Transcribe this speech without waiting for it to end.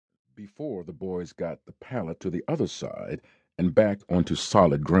before the boys got the pallet to the other side and back onto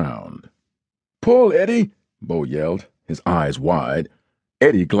solid ground. "Pull, Eddie!" Bo yelled, his eyes wide.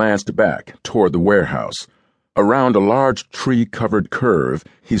 Eddie glanced back toward the warehouse. Around a large tree-covered curve,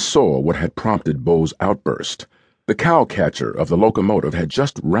 he saw what had prompted Bo's outburst. The cow-catcher of the locomotive had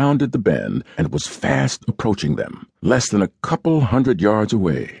just rounded the bend and was fast approaching them, less than a couple 100 yards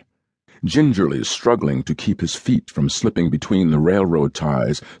away. Gingerly struggling to keep his feet from slipping between the railroad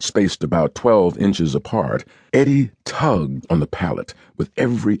ties spaced about 12 inches apart, Eddie tugged on the pallet with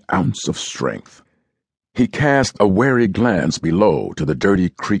every ounce of strength. He cast a wary glance below to the dirty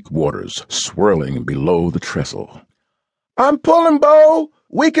creek waters swirling below the trestle. "I'm pulling, Bo!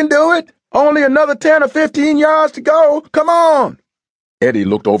 We can do it! Only another 10 or 15 yards to go! Come on!" Eddie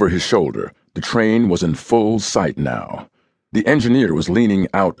looked over his shoulder. The train was in full sight now. The engineer was leaning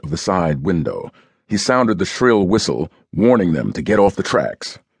out of the side window. He sounded the shrill whistle, warning them to get off the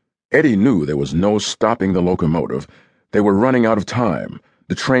tracks. Eddie knew there was no stopping the locomotive. They were running out of time.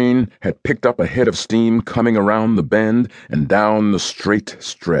 The train had picked up a head of steam coming around the bend and down the straight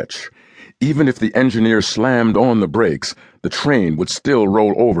stretch. Even if the engineer slammed on the brakes, the train would still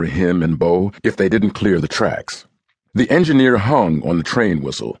roll over him and Bo if they didn't clear the tracks. The engineer hung on the train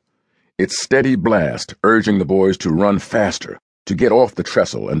whistle, its steady blast urging the boys to run faster, to get off the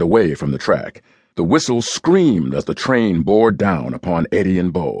trestle and away from the track. The whistle screamed as the train bore down upon Eddie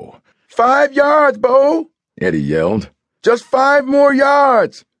and Bo. "5 yards, Bo!" Eddie yelled. "Just 5 more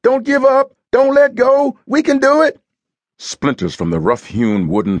yards! Don't give up! Don't let go! We can do it!" Splinters from the rough-hewn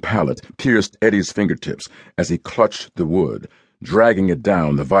wooden pallet pierced Eddie's fingertips as he clutched the wood, dragging it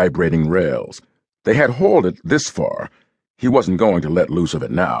down the vibrating rails. They had hauled it this far. He wasn't going to let loose of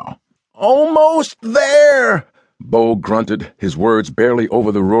it now. "Almost there!" Bo grunted, his words barely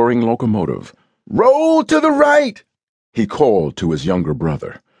over the roaring locomotive. "Roll to the right!" he called to his younger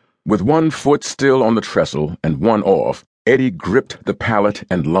brother. With one foot still on the trestle and one off, Eddie gripped the pallet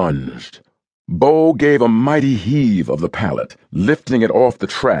and lunged. Bo gave a mighty heave of the pallet, lifting it off the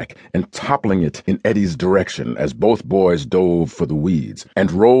track and toppling it in Eddie's direction as both boys dove for the weeds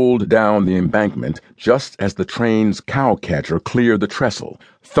and rolled down the embankment just as the train's cow-catcher cleared the trestle,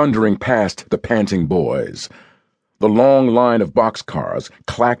 thundering past the panting boys. The long line of boxcars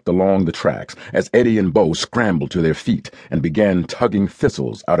clacked along the tracks as Eddie and Bo scrambled to their feet and began tugging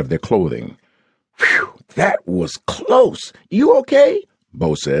thistles out of their clothing. "Whew, that was close. You okay?"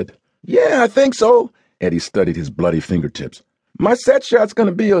 Bo said. "Yeah, I think so." Eddie studied his bloody fingertips. "My set shot's going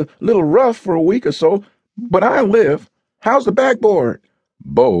to be a little rough for a week or so, but I'll live. How's the backboard?"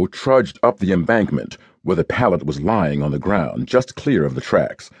 Bo trudged up the embankment where the pallet was lying on the ground just clear of the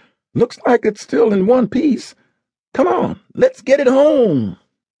tracks. "Looks like it's still in one piece. Come on, let's get it home."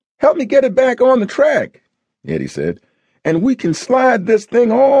 "Help me get it back on the track," Eddie said, "and we can slide this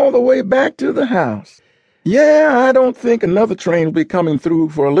thing all the way back to the house. Yeah, I don't think another train will be coming through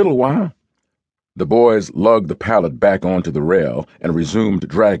for a little while." The boys lugged the pallet back onto the rail and resumed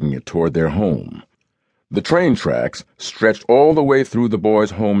dragging it toward their home. The train tracks stretched all the way through the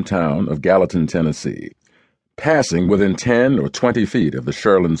boys' hometown of Gallatin, Tennessee, passing within 10 or 20 feet of the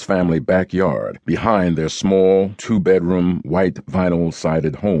Sherlins' family backyard behind their small, 2-bedroom, white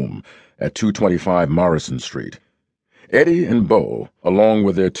vinyl-sided home at 225 Morrison Street. Eddie and Bo, along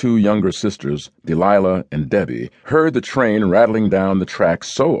with their 2 younger sisters, Delilah and Debbie, heard the train rattling down the track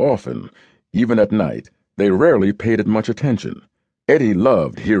so often, even at night, they rarely paid it much attention. Eddie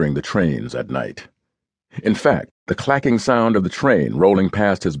loved hearing the trains at night. In fact, the clacking sound of the train rolling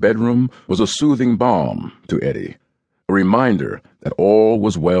past his bedroom was a soothing balm to Eddie, a reminder that all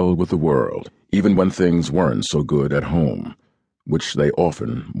was well with the world, even when things weren't so good at home, which they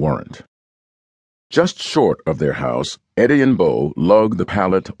often weren't. Just short of their house, Eddie and Bo lugged the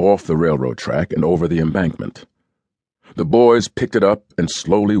pallet off the railroad track and over the embankment. The boys picked it up and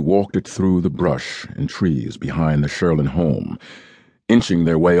slowly walked it through the brush and trees behind the Sherlin home, inching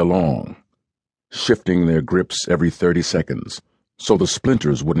their way along, shifting their grips every 30 seconds so the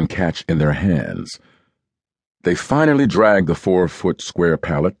splinters wouldn't catch in their hands. They finally dragged the 4-foot square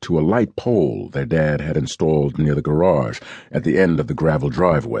pallet to a light pole their dad had installed near the garage at the end of the gravel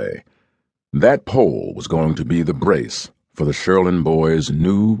driveway. That pole was going to be the brace for the Sherlin boys'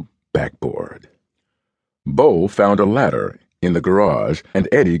 new backboard. Bo found a ladder in the garage, and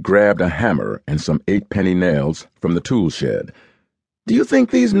Eddie grabbed a hammer and some 8-penny nails from the tool shed. "Do you think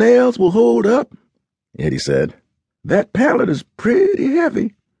these nails will hold up?" Eddie said. "That pallet is pretty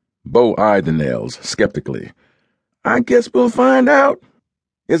heavy." Bo eyed the nails skeptically. "I guess we'll find out.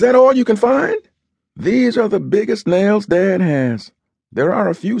 Is that all you can find?" "These are the biggest nails Dad has. There are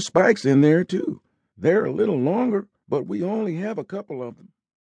a few spikes in there, too. They're a little longer, but we only have a couple of them."